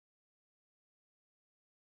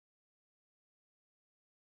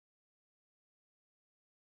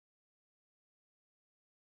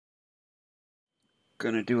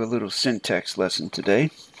Going to do a little syntax lesson today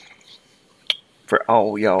for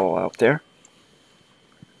all y'all out there.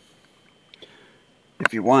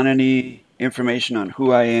 If you want any information on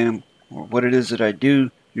who I am or what it is that I do,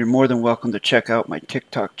 you're more than welcome to check out my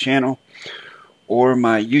TikTok channel or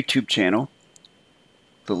my YouTube channel,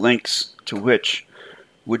 the links to which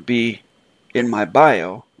would be in my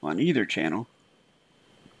bio on either channel.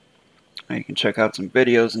 You can check out some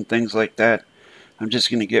videos and things like that. I'm just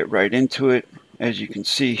going to get right into it. As you can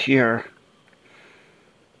see here,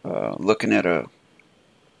 looking at a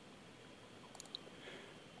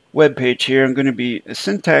web page here, I'm going to be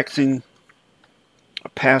syntaxing a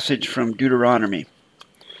passage from Deuteronomy.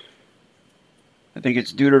 I think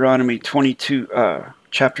it's Deuteronomy 22,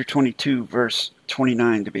 chapter 22, verse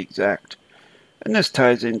 29 to be exact. And this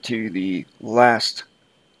ties into the last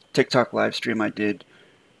TikTok live stream I did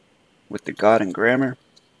with the God and grammar,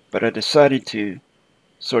 but I decided to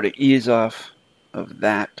sort of ease off of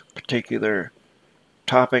that particular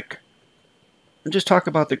topic and just talk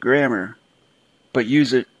about the grammar, but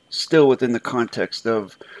use it still within the context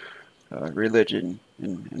of religion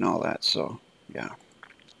and all that. So yeah,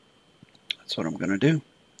 that's what I'm going to do.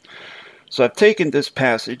 So I've taken this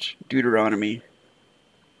passage, Deuteronomy.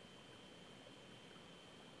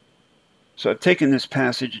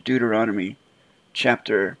 Deuteronomy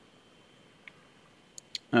chapter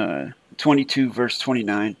 22 verse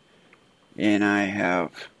 29, and I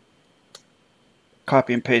have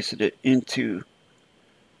copy and pasted it into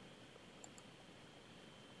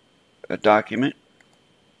a document,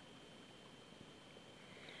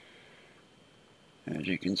 as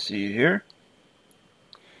you can see here.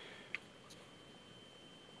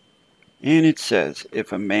 And it says,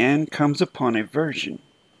 if a man comes upon a virgin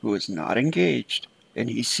who is not engaged, and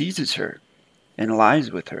he seizes her and lies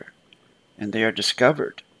with her, and they are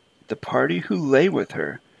discovered, the party who lay with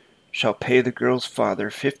her shall pay the girl's father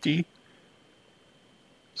 50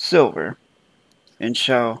 silver, and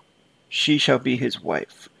she shall be his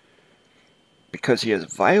wife. Because he has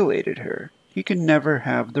violated her, he can never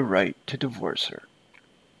have the right to divorce her.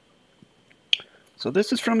 So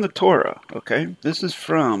this is from the Torah, okay? This is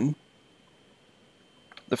from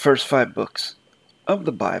the first 5 books of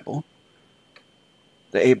the Bible,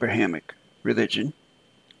 the Abrahamic religion,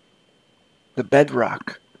 the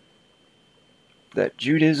bedrock that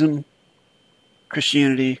Judaism,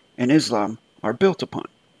 Christianity, and Islam are built upon.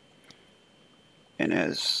 And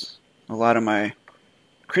as a lot of my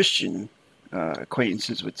Christian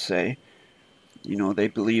acquaintances would say, you know, they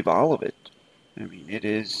believe all of it. I mean, it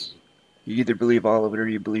is, you either believe all of it or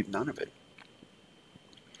you believe none of it.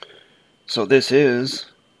 So this is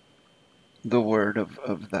the word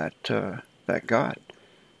of that God,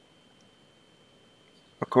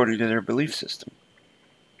 according to their belief system.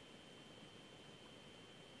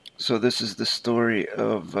 So this is the story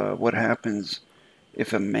of what happens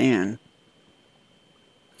if a man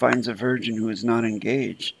finds a virgin who is not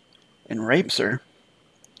engaged and rapes her.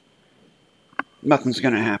 Nothing's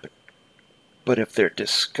going to happen. But if they're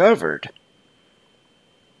discovered,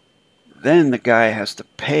 then the guy has to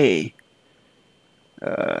pay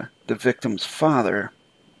the victim's father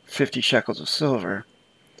 50 shekels of silver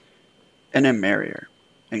and then marry her,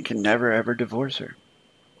 and can never ever divorce her.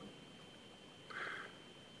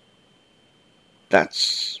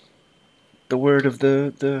 That's the word of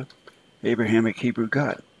the Abrahamic Hebrew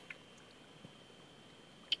God.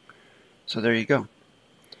 So there you go.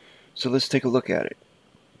 So let's take a look at it.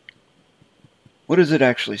 What is it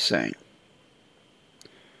actually saying?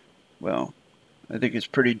 Well, I think it's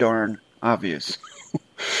pretty darn obvious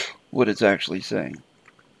what it's actually saying.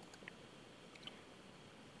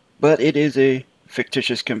 But it is a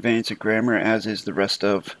fictitious conveyance of grammar, as is the rest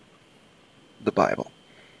of the Bible.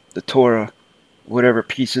 The Torah, whatever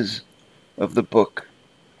pieces of the book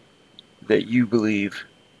that you believe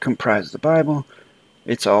comprise the Bible,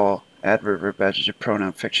 it's all adverb, verb, adjective,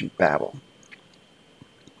 pronoun, fiction, babble.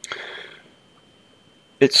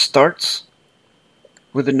 It starts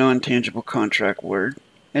with a non-tangible contract word,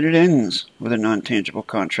 and it ends with a non-tangible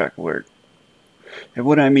contract word. And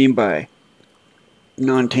what I mean by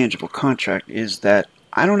non-tangible contract is that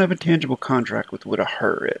I don't have a tangible contract with what a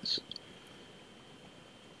her is.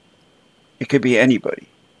 It could be anybody,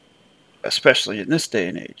 especially in this day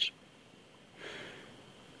and age.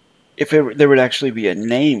 If there would actually be a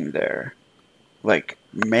name there, like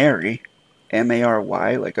Mary,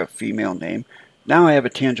 M-A-R-Y, like a female name, now I have a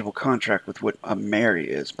tangible contract with what a Mary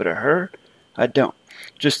is, but a her, I don't.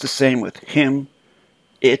 Just the same with him,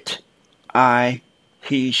 it, I,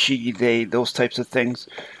 he, she, they, those types of things.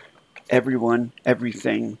 Everyone,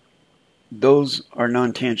 everything. Those are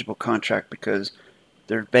non-tangible contract because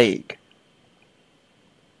they're vague.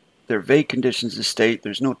 They're vague conditions of state.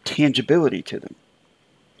 There's no tangibility to them.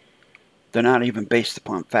 They're not even based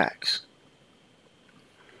upon facts.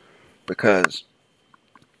 Because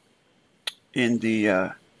in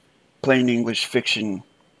the plain English fiction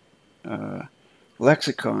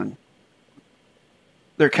lexicon,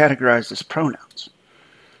 they're categorized as pronouns.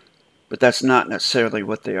 But that's not necessarily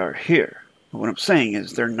what they are here. What I'm saying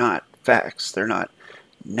is they're not facts. They're not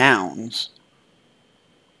nouns.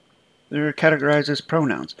 They're categorized as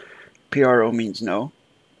pronouns. PRO means no.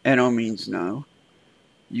 NO means no.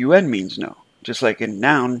 UN means no. Just like in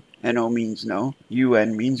noun, NO means no.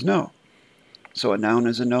 UN means no. So a noun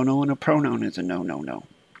is a no-no and a pronoun is a no-no-no.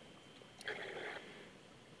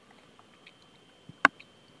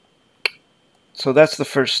 So that's the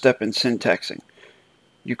first step in syntaxing.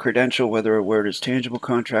 You credential whether a word is tangible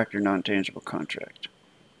contract or non-tangible contract.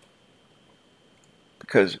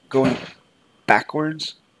 Because going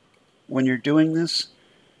backwards when you're doing this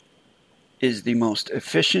is the most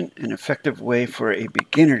efficient and effective way for a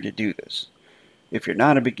beginner to do this. If you're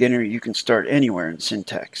not a beginner, you can start anywhere in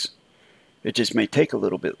syntax. It just may take a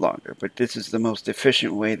little bit longer, but this is the most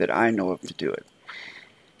efficient way that I know of to do it.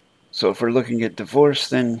 So if we're looking at divorce,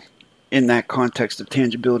 then in that context of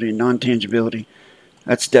tangibility and non-tangibility,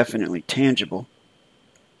 that's definitely tangible.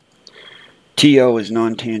 TO is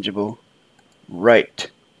non-tangible. Right.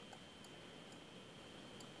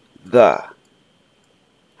 The.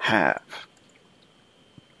 Have.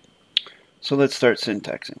 So let's start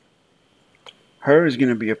syntaxing. Her is going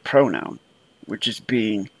to be a pronoun, which is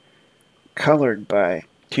being colored by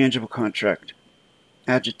tangible contract,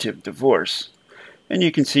 adjective, divorce. And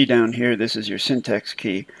you can see down here, this is your syntax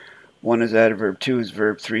key. 1 is adverb, 2 is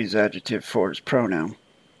verb, 3 is adjective, 4 is pronoun.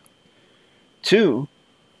 2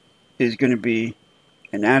 is going to be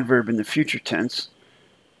an adverb in the future tense.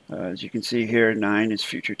 As you can see here, 9 is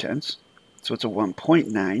future tense. So it's a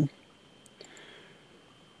 1.9.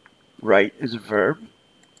 Right is a verb.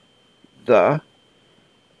 The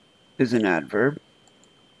is an adverb.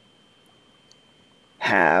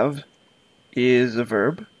 Have is a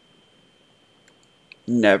verb.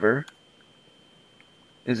 Never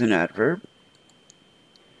is an adverb.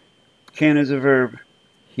 Can is a verb.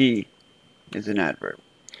 He is an adverb.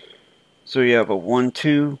 So you have a 1,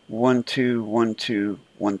 2, 1, 2, 1, 2,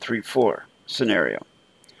 1, 3, 4 scenario.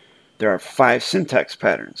 There are 5 syntax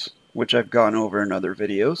patterns, which I've gone over in other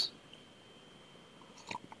videos.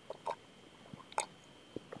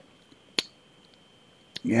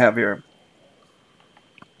 You have your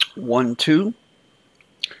 1, 2,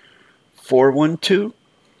 4, 1, 2,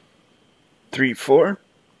 3, 4,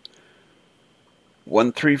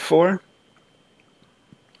 1, 3, 4,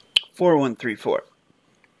 4, 1, 3, 4.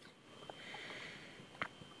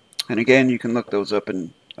 And again, you can look those up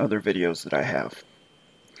in other videos that I have.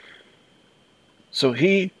 So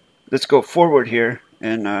let's go forward here,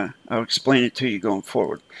 and I'll explain it to you going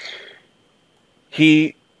forward.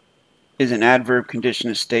 He is an adverb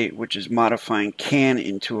condition of state, which is modifying can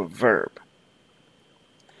into a verb.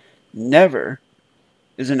 Never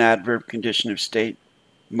is an adverb condition of state,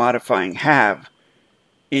 modifying have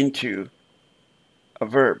into a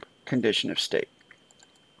verb condition of state.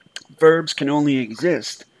 Verbs can only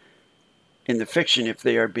exist in the fiction if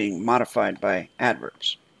they are being modified by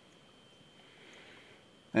adverbs.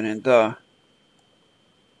 And then the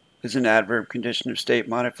is an adverb condition of state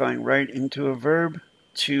modifying right into a verb.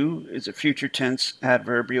 2 is a future tense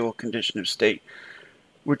adverbial condition of state,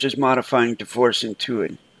 which is modifying divorce into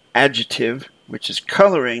an adjective, which is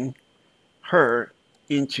coloring her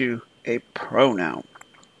into a pronoun.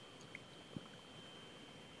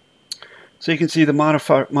 So you can see the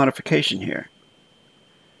modification here.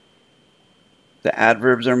 The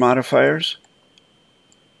adverbs are modifiers,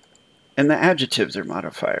 and the adjectives are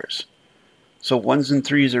modifiers. So 1s and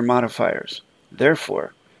 3s are modifiers.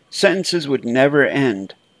 Therefore, sentences would never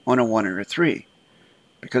end on a 1 or a 3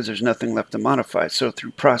 because there's nothing left to modify. So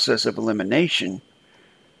through process of elimination,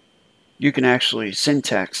 you can actually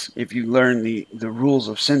syntax if you learn the rules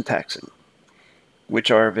of syntaxing, which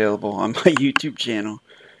are available on my YouTube channel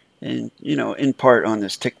and, in part on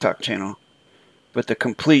this TikTok channel. But the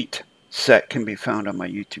complete set can be found on my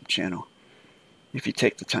YouTube channel if you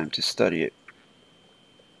take the time to study it.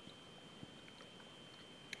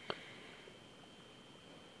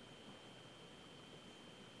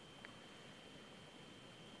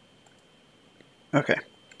 Okay,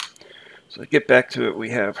 so to get back to it, we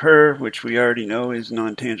have her, which we already know is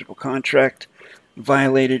non-tangible contract.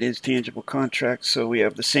 Violated is tangible contract, so we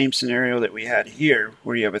have the same scenario that we had here,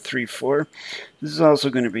 where you have a 3-4. This is also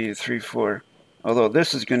going to be a 3-4, although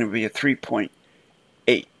this is going to be a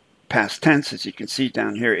 3.8 past tense. As you can see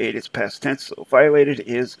down here, 8 is past tense, so violated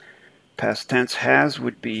is past tense. Has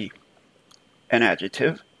would be an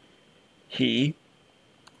adjective. He,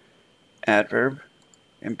 adverb.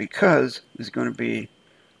 And because is going to be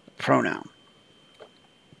a pronoun.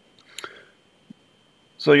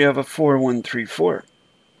 So you have a 4-1-3-4,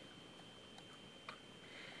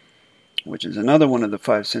 which is another one of the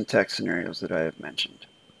 5 syntax scenarios that I have mentioned.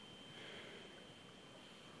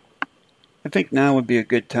 I think now would be a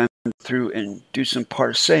good time to go through and do some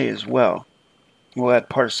parse as well. We'll add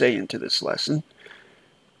parse into this lesson.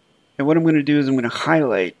 And what I'm going to do is I'm going to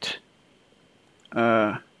highlight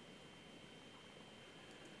the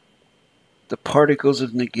particles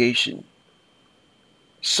of negation.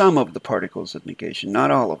 Some of the particles of negation,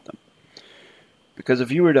 not all of them. Because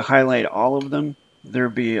if you were to highlight all of them, there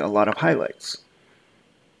would be a lot of highlights.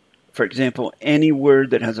 For example, any word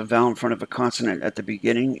that has a vowel in front of a consonant at the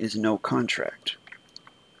beginning is no contract.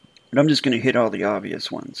 But I'm just going to hit all the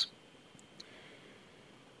obvious ones.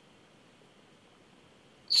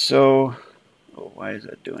 So, why is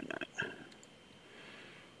that doing that?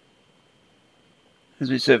 As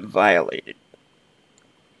we said, violated.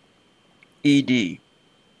 ED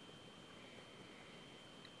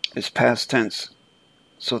is past tense,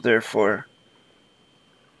 so therefore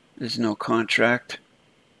there's no contract.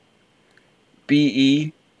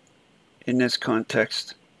 BE in this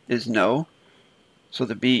context is no, so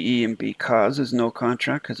the BE in because is no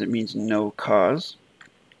contract because it means no cause.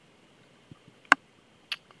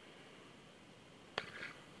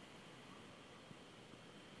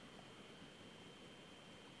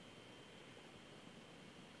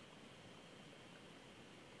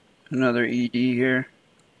 Another ED here.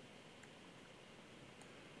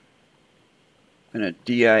 And a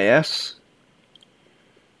DIS.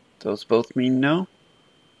 Those both mean no.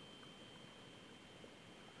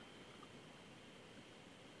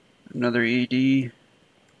 Another ED.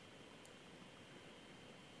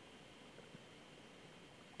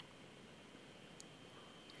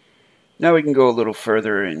 Now we can go a little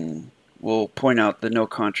further and we'll point out the no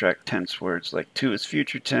contract tense words like to is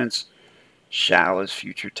future tense, shall is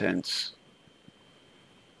future tense.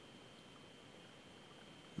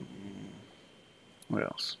 What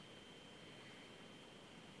else?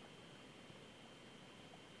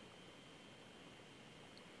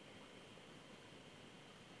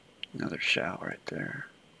 Another shall right there.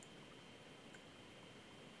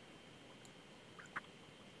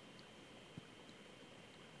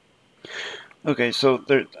 Okay, so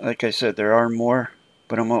there, like I said, there are more,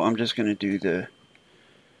 but I'm just going to do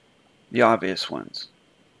the obvious ones.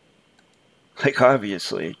 Like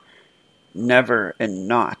obviously, never and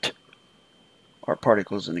not are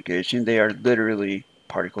particles of negation. They are literally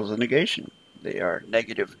particles of negation. They are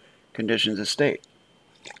negative conditions of state.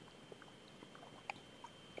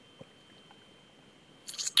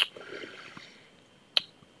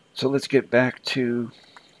 So let's get back to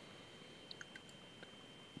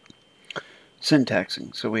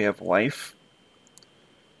syntaxing. So we have wife,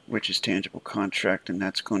 which is tangible contract, and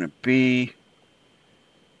that's going to be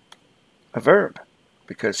a verb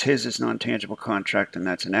because his is non-tangible contract, and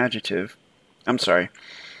that's an adjective. I'm sorry,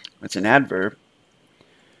 it's an adverb.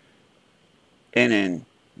 And then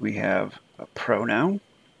we have a pronoun.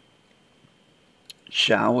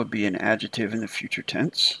 Shall would be an adjective in the future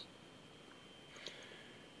tense.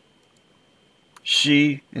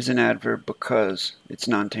 She is an adverb because it's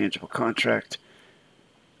non-tangible contract.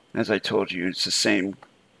 As I told you, it's the same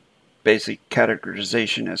basic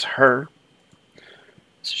categorization as her.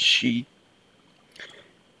 It's she.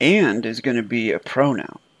 And is going to be a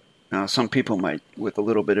pronoun. Now, some people might, with a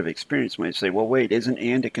little bit of experience, might say, well, wait, isn't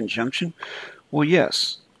and a conjunction? Well,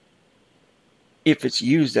 yes, if it's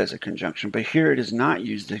used as a conjunction. But here it is not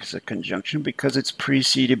used as a conjunction because it's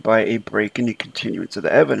preceded by a break in the continuance of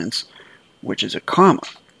the evidence, which is a comma.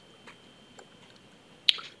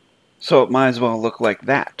 So it might as well look like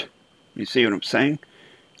that. You see what I'm saying?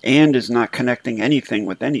 And is not connecting anything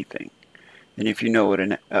with anything. And if you know what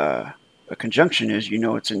a conjunction is, you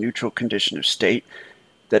know it's a neutral condition of state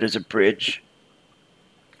that is a bridge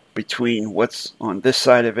between what's on this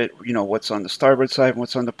side of it, you know, what's on the starboard side and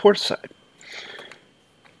what's on the port side.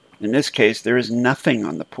 In this case, there is nothing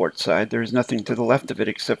on the port side. There is nothing to the left of it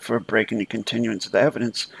except for a break in the continuance of the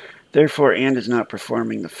evidence. Therefore, and is not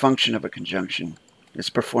performing the function of a conjunction. It's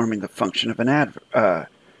performing the function of an a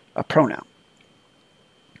pronoun.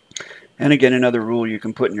 And again, another rule you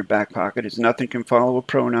can put in your back pocket is nothing can follow a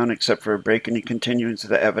pronoun except for a break in the continuance of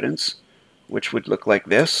the evidence, which would look like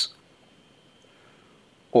this,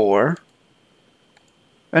 or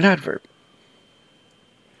an adverb.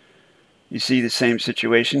 You see the same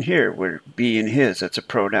situation here where be and his, that's a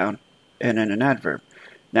pronoun, and then an adverb.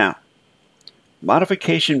 Now,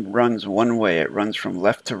 Modification runs one way. It runs from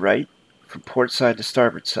left to right, from port side to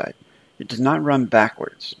starboard side. It does not run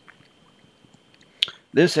backwards.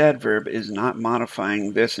 This adverb is not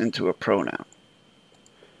modifying this into a pronoun.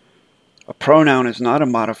 A pronoun is not a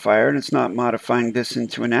modifier, and it's not modifying this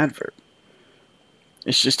into an adverb.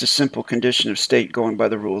 It's just a simple condition of state going by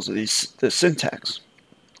the rules of the syntax,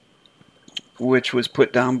 which was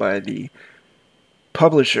put down by the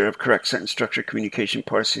publisher of Correct Sentence Structure Communication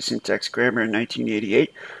PARSE Syntax Grammar in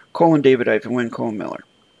 1988, David-WYNN, Miller.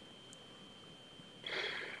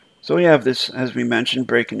 So we have this, as we mentioned,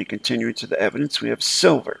 breaking the continuance of the evidence. We have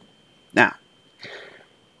silver. Now,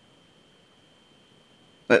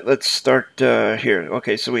 let's start here.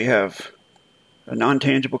 Okay, so we have a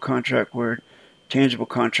non-tangible contract word, tangible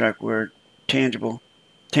contract word, tangible,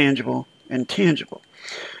 tangible, and tangible.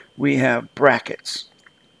 We have brackets.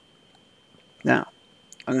 Now,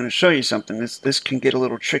 I'm going to show you something. This can get a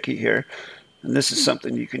little tricky here, and this is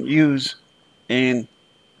something you can use, and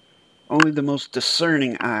only the most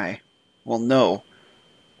discerning eye will know.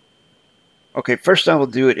 Okay, first I will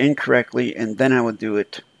do it incorrectly, and then I will do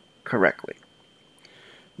it correctly.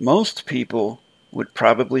 Most people would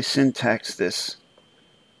probably syntax this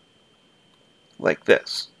like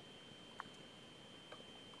this.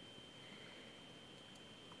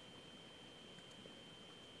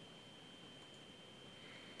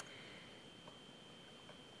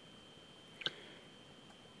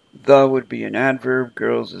 The would be an adverb,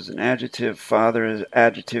 girls is an adjective, father is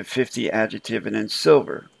adjective, 50 adjective, and then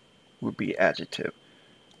silver would be adjective.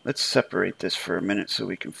 Let's separate this for a minute so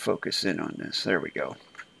we can focus in on this. There we go.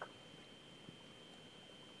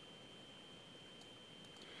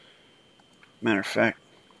 Matter of fact,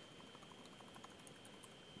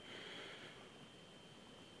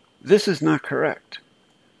 this is not correct.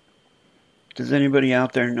 Does anybody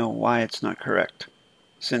out there know why it's not correct,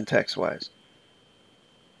 syntax-wise?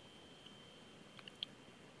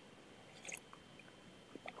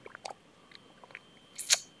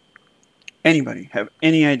 Anybody have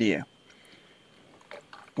any idea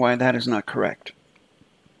why that is not correct?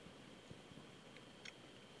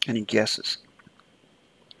 Any guesses?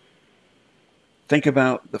 Think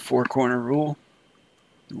about the four-corner rule,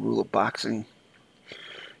 the rule of boxing.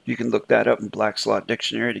 You can look that up in Black's Law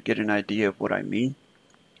Dictionary to get an idea of what I mean.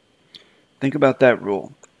 Think about that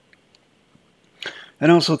rule.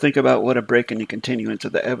 And also think about what a break and a continuance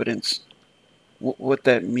of the evidence, what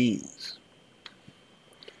that means.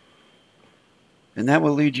 And that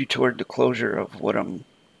will lead you toward the closure of what I'm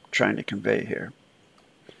trying to convey here.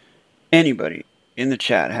 Anybody in the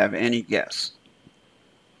chat have any guess?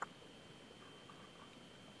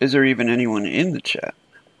 Is there even anyone in the chat?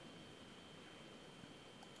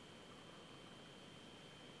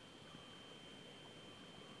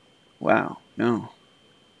 Wow, no.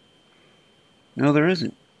 No, there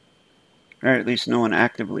isn't. Or at least no one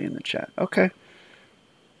actively in the chat. Okay.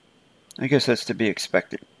 I guess that's to be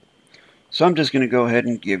expected. So I'm just going to go ahead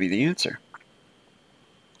and give you the answer.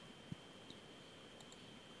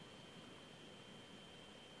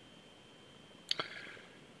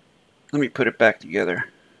 Let me put it back together.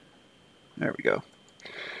 There we go.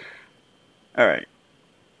 All right.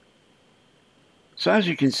 So as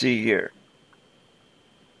you can see here,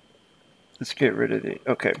 let's get rid of the,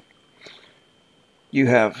 okay. You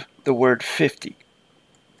have the word 50.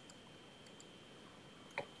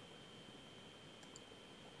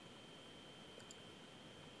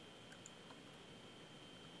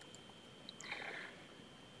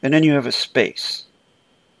 And then you have a space.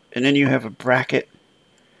 And then you have a bracket.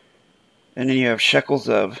 And then you have shekels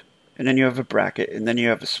of. And then you have a bracket. And then you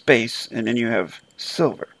have a space. And then you have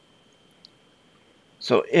silver.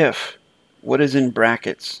 So if what is in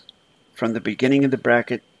brackets from the beginning of the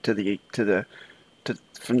bracket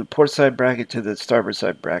from the port side bracket to the starboard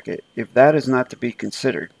side bracket, if that is not to be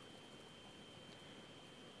considered,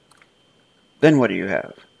 then what do you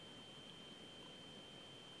have?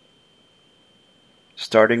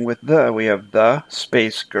 Starting with the, we have the,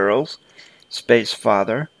 space girls, space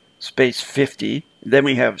father, space 50, then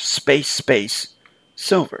we have space, space,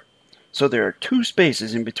 silver. So there are two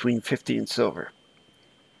spaces in between 50 and silver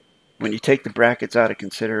when you take the brackets out of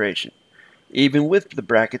consideration. Even with the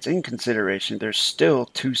brackets in consideration, there's still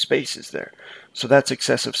two spaces there. So that's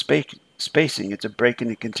excessive spacing. It's a break in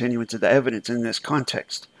the continuance of the evidence in this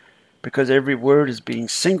context, because every word is being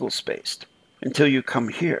single-spaced until you come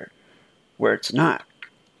here, where it's not.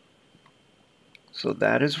 So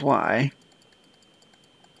that is why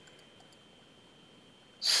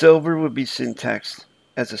silver would be syntaxed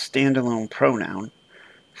as a standalone pronoun.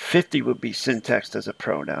 50 would be syntaxed as a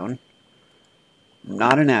pronoun.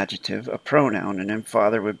 not an adjective, a pronoun, and then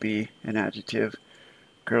father would be an adjective,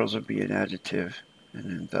 girls would be an adjective, and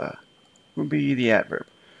then the would be the adverb.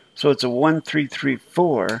 So it's a 1, 3, 3,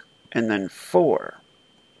 4, and then 4.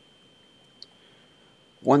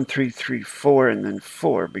 1, 3, 3, 4, and then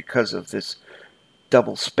 4 because of this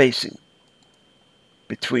double spacing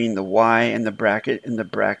between the Y and the bracket and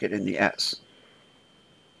the S.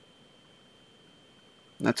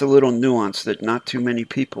 That's a little nuance that not too many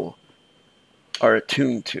people are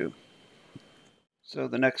attuned to. So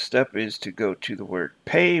the next step is to go to the word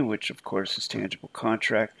pay, which of course is tangible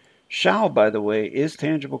contract. Shall, by the way, is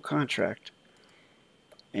tangible contract.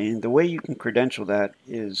 And the way you can credential that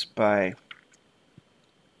is by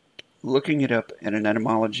looking it up in an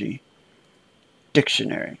etymology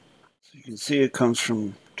dictionary. So you can see it comes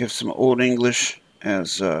from, gives some Old English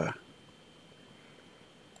as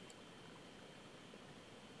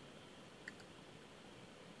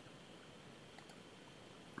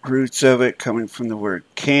roots of it coming from the word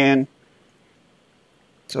can.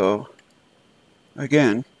 So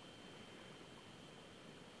again,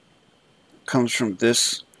 comes from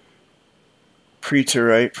this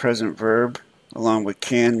preterite present verb along with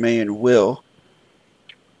can, may, and will.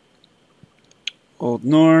 Old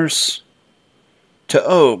Norse, to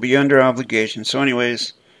owe, be under obligation. So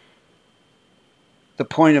anyways, the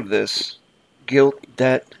point of this, guilt,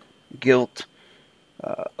 debt, guilt,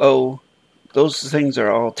 owe, those things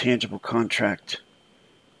are all tangible contract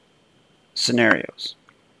scenarios.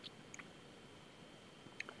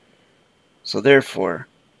 So therefore,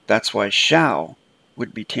 that's why shall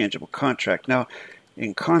would be tangible contract. Now,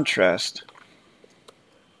 in contrast,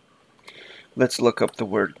 let's look up the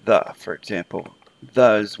word the, for example.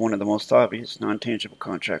 The is one of the most obvious non-tangible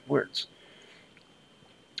contract words.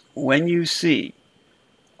 When you see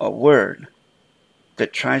a word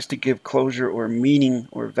that tries to give closure or meaning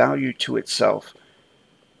or value to itself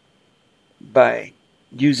by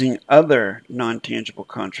using other non-tangible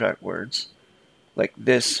contract words like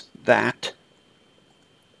this, that,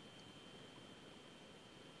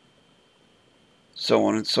 so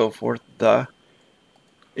on and so forth,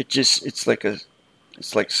 it's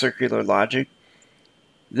like circular logic.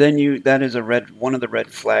 Then that is one of the red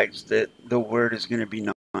flags that the word is going to be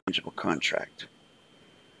non-tangible contract.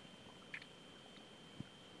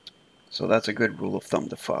 So that's a good rule of thumb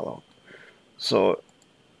to follow. So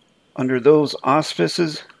under those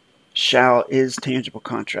auspices, shall is tangible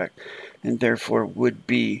contract and therefore would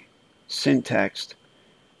be syntaxed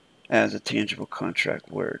as a tangible contract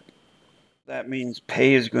word. That means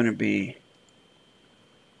pay is going to be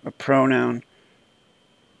a pronoun,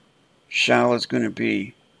 shall is going to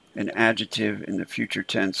be an adjective in the future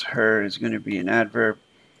tense, her is going to be an adverb,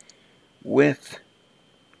 with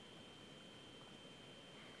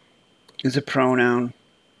is a pronoun,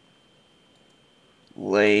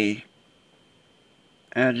 lay,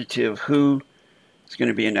 adjective, who is going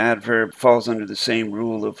to be an adverb, falls under the same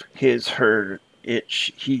rule of his, her, it,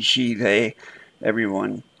 he, she, they,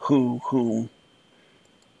 everyone, who, whom.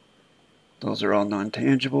 Those are all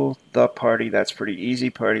non-tangible. The party, that's pretty easy.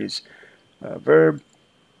 Party is a verb.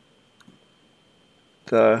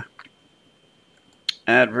 The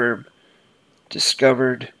adverb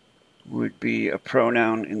discovered would be a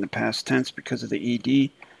pronoun in the past tense because of the ed.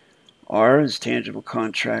 Are is tangible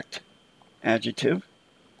contract adjective.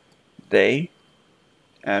 They,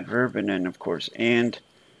 adverb, and then of course and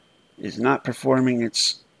is not performing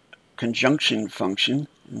its conjunction function,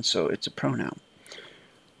 and so it's a pronoun.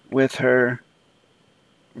 With her,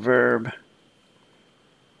 verb,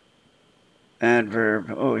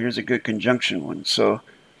 adverb. Oh, here's a good conjunction one. So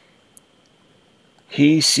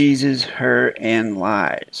he seizes her and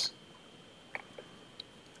lies.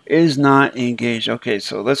 Is not engaged. Okay,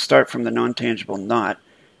 so let's start from the non-tangible not.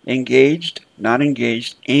 Engaged, not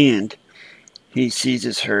engaged, and he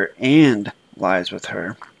seizes her and lies with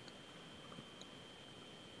her.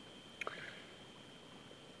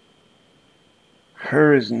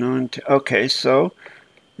 Her is okay, so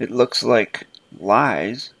it looks like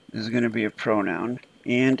lies is going to be a pronoun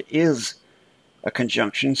and is a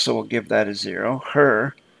conjunction, so we'll give that a 0.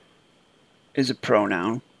 Her is a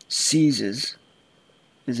pronoun. Seizes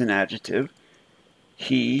is an adjective.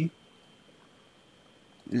 He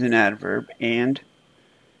is an adverb, and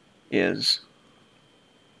is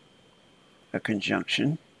a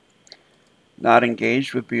conjunction. Not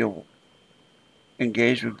engaged would be a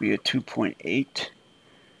 2.8,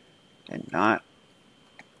 and not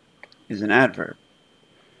is an adverb.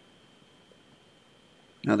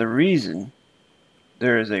 Now the reason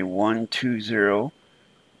there is a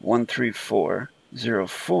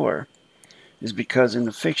 120-134-04 is because in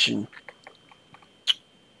the fiction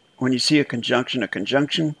when you see a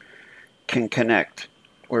conjunction can connect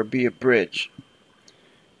or be a bridge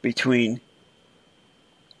between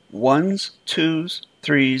ones, twos,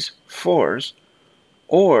 threes, fours,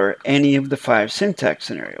 or any of the 5 syntax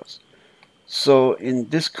scenarios. So in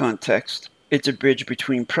this context, it's a bridge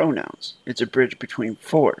between pronouns. It's a bridge between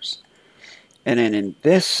fours. And then in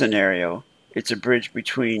this scenario, it's a bridge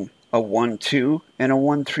between a 1-2 and a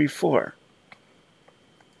 1-3-4.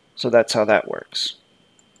 So that's how that works.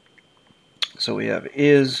 So we have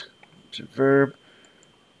is, it's a verb,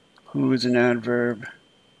 who is an adverb,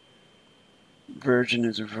 virgin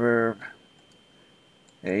is a verb,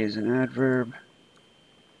 a is an adverb,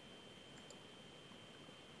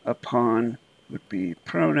 upon would be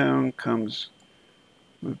pronoun, comes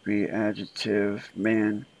would be adjective,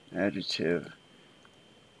 man, adjective,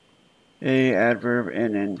 a adverb,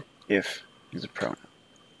 and then if is a pronoun.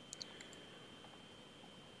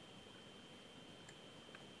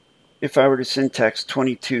 If I were to syntax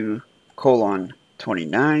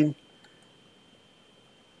 22:29,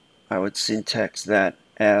 I would syntax that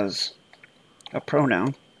as a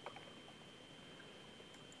pronoun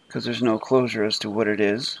because there's no closure as to what it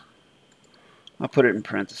is. I'll put it in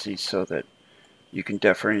parentheses so that you can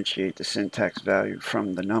differentiate the syntax value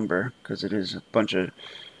from the number because it is a bunch of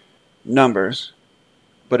numbers.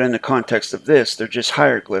 But in the context of this, they're just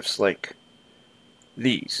hieroglyphs like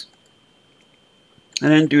these.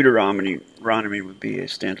 And then Deuteronomy would be a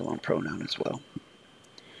standalone pronoun as well.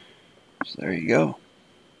 So there you go.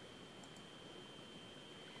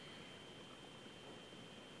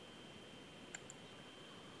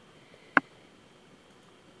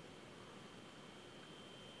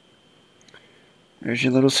 There's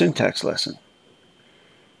your little syntax lesson.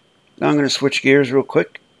 Now I'm going to switch gears real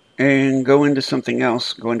quick and go into something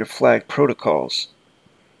else, go into flag protocols.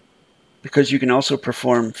 Because you can also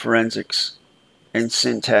perform forensics and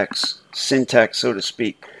syntax so to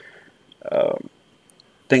speak,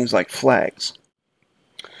 things like flags.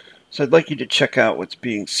 So I'd like you to check out what's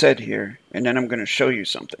being said here, and then I'm going to show you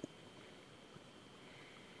something.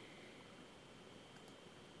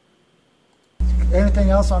 Anything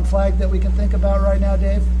else on flag that we can think about right now,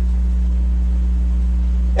 Dave?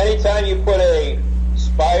 Anytime you put a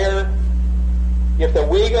spire, if the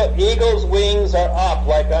eagle's wings are up,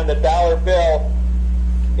 like on the dollar bill,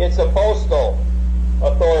 it's a postal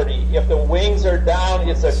authority. If the wings are down,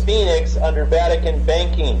 it's a phoenix under Vatican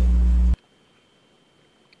banking.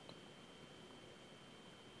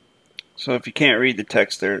 So if you can't read the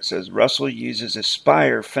text there, it says, Russell uses a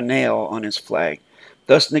spire finale on his flag,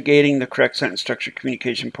 thus negating the correct sentence structure,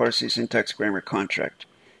 communication, PARSE, syntax, grammar, contract.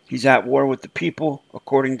 He's at war with the people,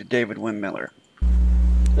 according to DAVID-WYNN Miller.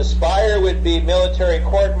 The spire would be military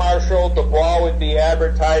court-martial, the ball would be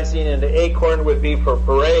advertising, and the acorn would be for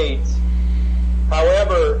parades.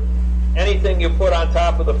 However, anything you put on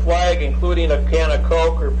top of the flag, including a can of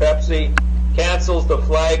Coke or Pepsi, cancels the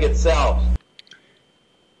flag itself.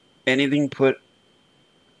 Anything put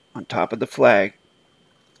on top of the flag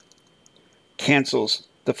cancels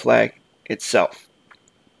the flag itself.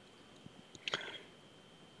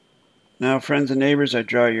 Now, friends and neighbors, I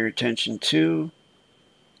draw your attention to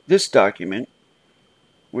this document,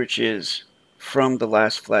 which is from the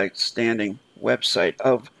Last Flag Standing website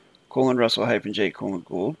of :Russell-J: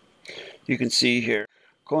 Gould. You can see here,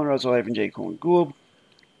 :Russell-J: Gould.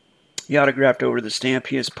 He autographed over the stamp.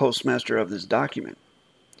 He is postmaster of this document.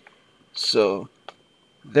 So,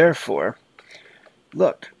 therefore,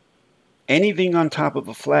 look, anything on top of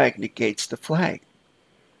a flag negates the flag.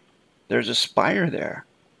 There's a spire there.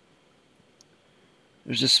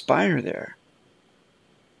 There's a spire there.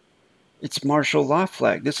 It's martial law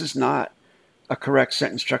flag. This is not a correct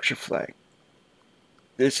sentence structure flag.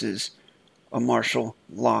 This is a martial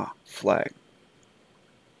law flag.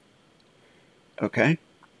 Okay?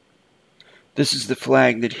 This is the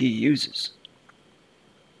flag that he uses.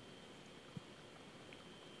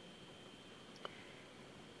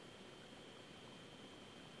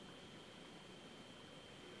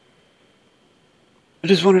 I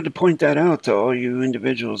just wanted to point that out to all you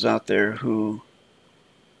individuals out there who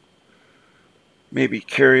may be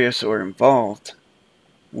curious or involved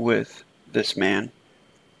with this man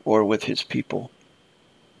or with his people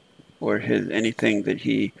or anything that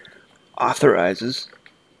he authorizes.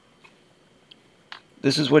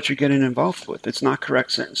 This is what you're getting involved with. It's not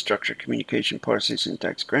correct sentence structure, communication, PARSE,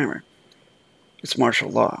 syntax, grammar. It's martial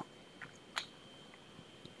law.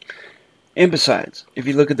 And besides, if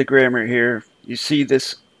you look at the grammar here, you see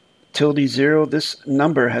this ~0. This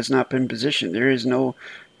number has not been positioned. There is no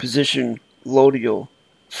position loadial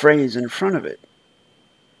phrase in front of it.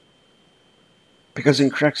 Because in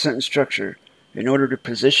correct sentence structure, In order to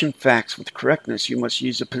position facts with correctness, you must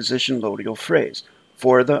use a position loadial phrase,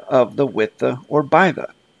 for the, of the, with the, or by the.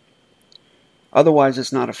 Otherwise,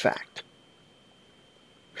 it's not a fact.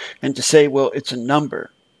 And to say, well, it's a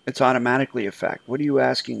number, it's automatically a fact. What are you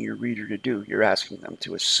asking your reader to do? You're asking them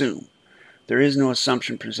to assume. There is no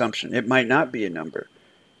assumption presumption. It might not be a number.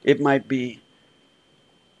 It might be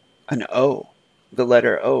an O, the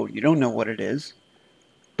letter O. You don't know what it is.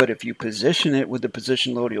 But if you position it with the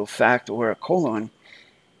position loadial fact or a colon,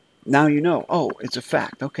 now you know, oh, it's a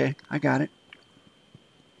fact. Okay, I got it.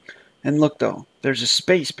 And look, though, there's a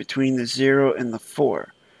space between the 0 and the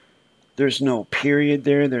 4. There's no period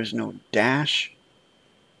there. There's no dash.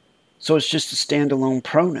 So it's just a standalone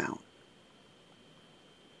pronoun.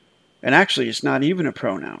 And actually, it's not even a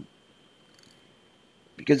pronoun.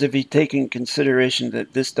 Because if you take in consideration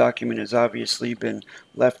that this document has obviously been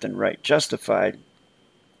left and right justified,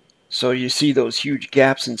 so you see those huge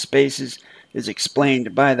gaps and spaces is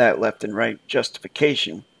explained by that left and right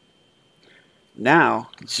justification. Now,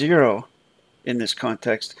 0 in this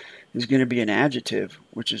context is going to be an adjective,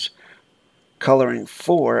 which is coloring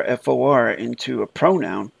for, F-O-R, into a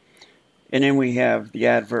pronoun. And then we have the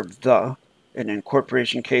adverb the, and then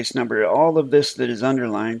incorporation case number. All of this that is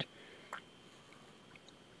underlined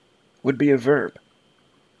would be a verb.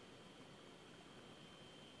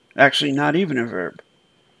 Actually, not even a verb.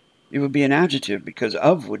 It would be an adjective because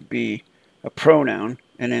of would be a pronoun,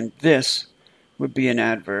 and then this would be an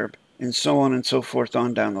adverb, and so on and so forth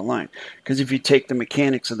on down the line. Because if you take the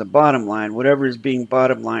mechanics of the bottom line, whatever is being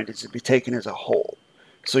bottom lined is to be taken as a whole.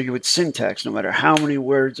 So you would syntax, no matter how many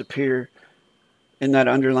words appear in that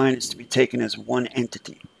underline, is to be taken as one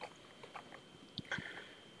entity.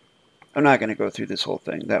 I'm not going to go through this whole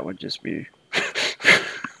thing. That would just be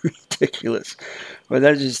ridiculous. But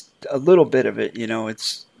that's just a little bit of it. You know,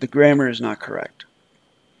 it's the grammar is not correct.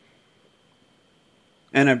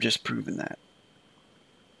 And I've just proven that.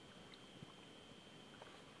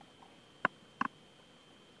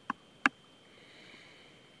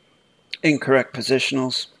 Incorrect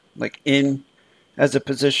positionals, like in as a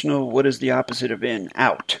positional. What is the opposite of in?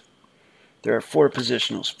 Out. There are 4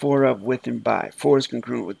 positionals, for, of, with, and by. For is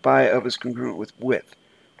congruent with by, of is congruent with.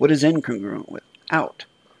 What is in congruent with? Out.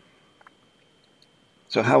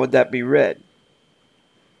 So how would that be read?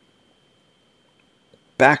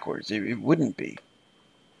 Backwards. It wouldn't be.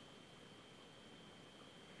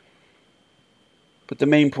 But the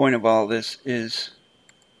main point of all this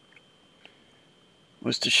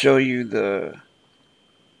was to show you the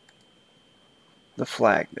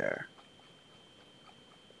flag there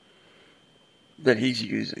that he's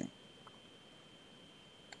using.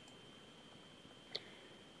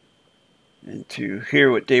 And to hear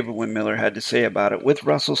what David-WYNN Miller had to say about it, with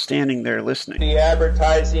Russell standing there listening. The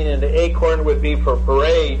advertising and the acorn would be for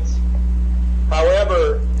parades.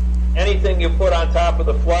 However, anything you put on top of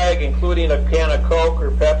the flag, including a can of Coke or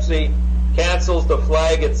Pepsi, cancels the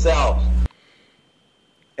flag itself.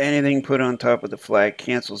 Anything put on top of the flag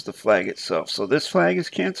cancels the flag itself. So this flag is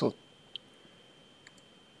canceled.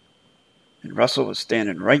 And Russell was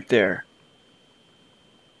standing right there.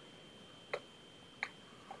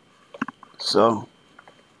 So,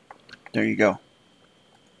 there you go.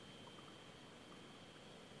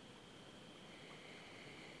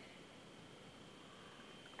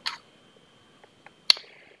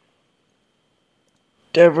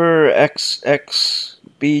 Dever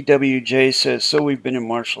XXBWJ says, so we've been in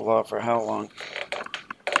martial law for how long?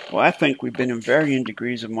 Well, I think we've been in varying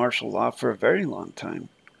degrees of martial law for a very long time.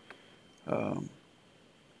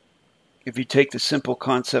 If you take the simple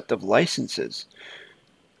concept of licenses,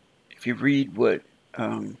 if you read what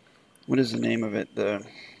is the name of it, the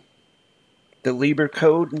Lieber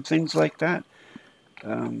Code and things like that,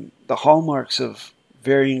 the hallmarks of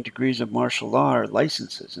varying degrees of martial law are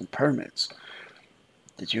licenses and permits.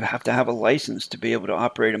 That you have to have a license to be able to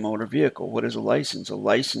operate a motor vehicle. What is a license? A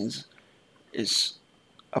license is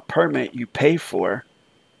a permit you pay for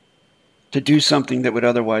to do something that would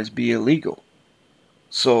otherwise be illegal.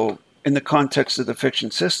 So, in the context of the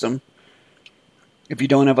fiction system, if you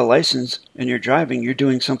don't have a license and you're driving, you're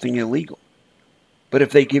doing something illegal. But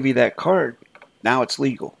if they give you that card, now it's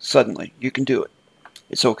legal. Suddenly, you can do it.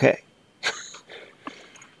 It's okay.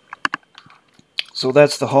 So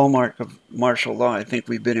that's the hallmark of martial law. I think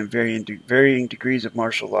we've been in varying degrees of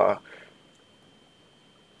martial law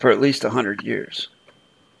for at least 100 years.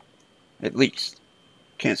 At least.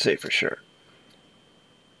 Can't say for sure.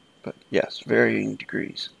 But yes, varying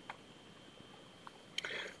degrees.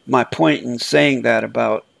 My point in saying that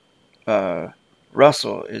about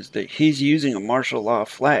Russell is that he's using a martial law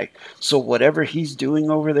flag. So whatever he's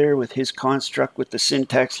doing over there with his construct with the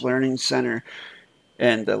Syntax Learning Center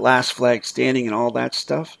and the last flag standing and all that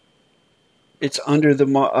stuff, it's under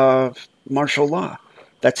the martial law.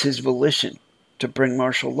 That's his volition to bring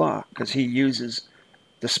martial law because he uses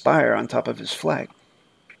the spire on top of his flag.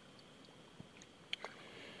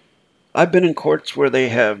 I've been in courts where they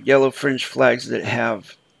have yellow fringe flags that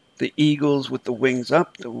have the eagles with the wings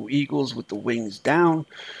up, the eagles with the wings down,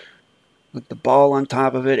 with the ball on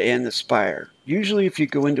top of it, and the spire. Usually if you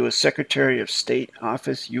go into a Secretary of State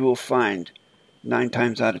office, you will find 9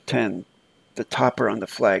 times out of 10 the topper on the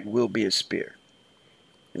flag will be a spear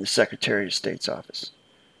in the Secretary of State's office.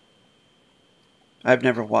 I've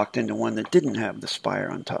never walked into one that didn't have the spire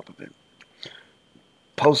on top of it.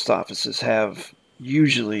 Post offices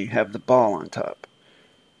usually have the ball on top.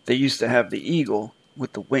 They used to have the eagle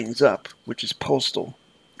with the wings up, which is postal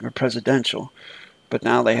or presidential, but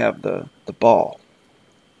now they have the ball.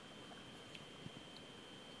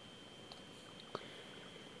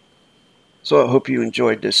 So I hope you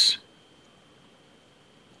enjoyed this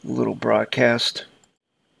little broadcast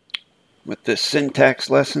with this syntax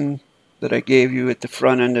lesson that I gave you at the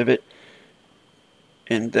front end of it,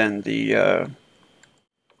 and then the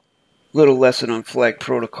little lesson on flag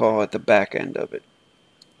protocol at the back end of it.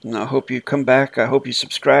 And I hope you come back. I hope you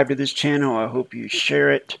subscribe to this channel. I hope you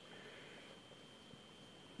share it.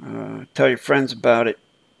 Tell your friends about it.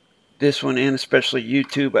 This one, and especially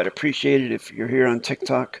YouTube. I'd appreciate it if you're here on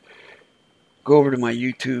TikTok. Go over to my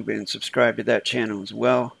YouTube and subscribe to that channel as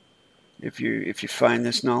well. If you find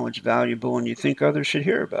this knowledge valuable and you think others should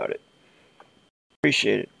hear about it.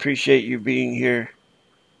 Appreciate it. Appreciate you being here,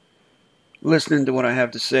 listening to what I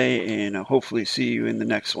have to say, and I'll hopefully see you in the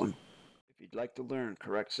next one. If you'd like to learn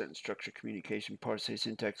correct sentence structure, communication, parse,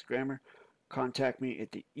 syntax, grammar, contact me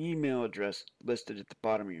at the email address listed at the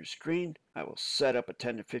bottom of your screen. I will set up a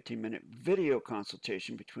 10 to 15 minute video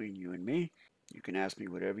consultation between you and me. You can ask me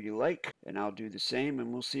whatever you like, and I'll do the same,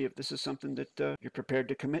 and we'll see if this is something that you're prepared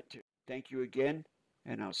to commit to. Thank you again,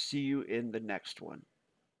 and I'll see you in the next one.